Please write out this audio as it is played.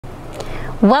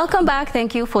Welcome back.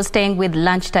 Thank you for staying with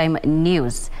Lunchtime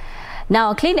News.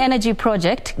 Now, a clean energy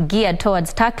project geared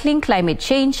towards tackling climate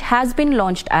change has been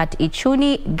launched at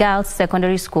Ichuni Girls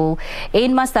Secondary School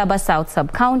in Masaba South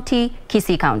Sub-County,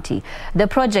 Kisii County. The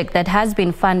project that has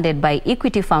been funded by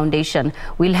Equity Foundation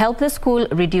will help the school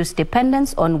reduce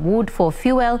dependence on wood for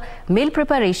fuel, meal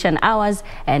preparation hours,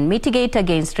 and mitigate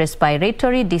against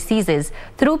respiratory diseases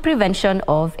through prevention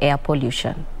of air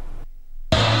pollution.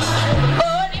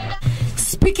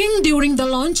 Speaking during the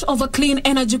launch of a clean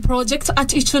energy project at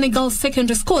Ichuni Girls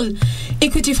Secondary School,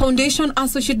 Equity Foundation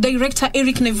Associate Director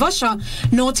Eric Nevasha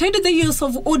noted the use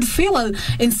of wood fuel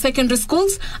in secondary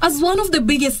schools as one of the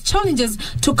biggest challenges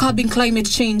to curbing climate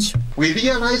change. We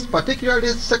realized particularly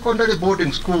secondary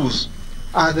boarding schools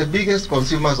are the biggest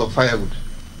consumers of firewood.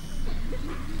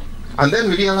 And then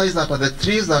we realized that the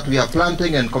trees that we are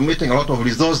planting and committing a lot of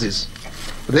resources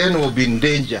then will be in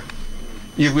danger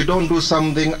if we don't do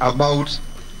something about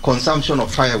consumption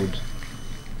of firewood.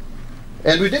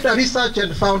 And we did a research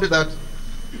and found that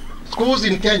schools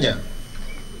in Kenya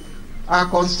are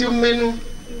consuming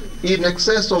in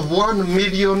excess of 1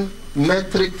 million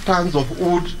metric tons of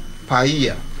wood per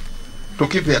year to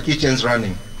keep their kitchens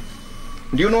running.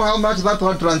 Do you know how much that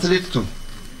one translates to?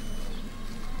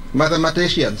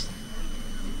 Mathematicians.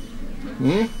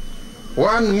 1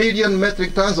 million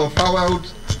metric tons of firewood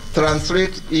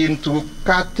translate into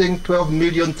cutting 12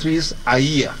 million trees a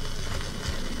year.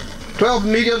 12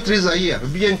 million trees a year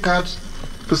being cut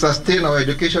to sustain our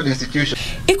education institution.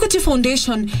 Equity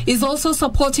Foundation is also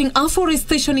supporting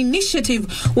afforestation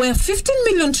initiative where 15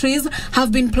 million trees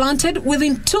have been planted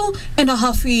within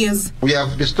 2.5 years. We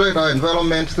have destroyed our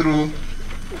environment through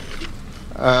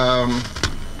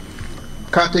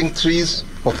cutting trees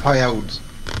for firewood.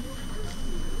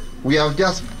 We have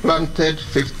just planted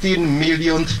 15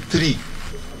 million trees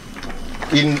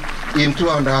in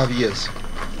 2.5 years.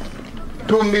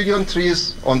 2 million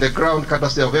trees on the ground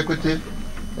courtesy of Equity,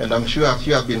 and I'm sure a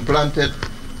few have been planted.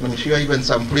 I'm sure even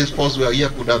some principals who are here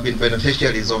could have been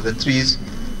beneficiaries of the trees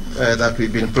that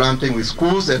we've been planting with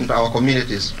schools and our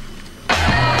communities.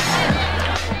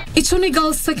 Ichuni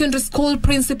Girls Secondary School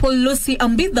Principal Lucy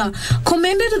Ambida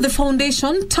commended the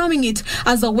foundation, terming it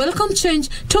as a welcome change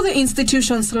to the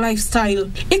institution's lifestyle.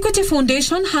 Equity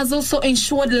Foundation has also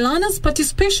ensured learners'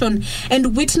 participation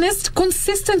and witnessed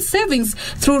consistent savings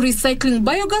through recycling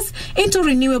biogas into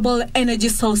renewable energy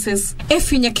sources.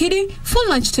 Efi Nyakidi for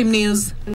Lunchtime News.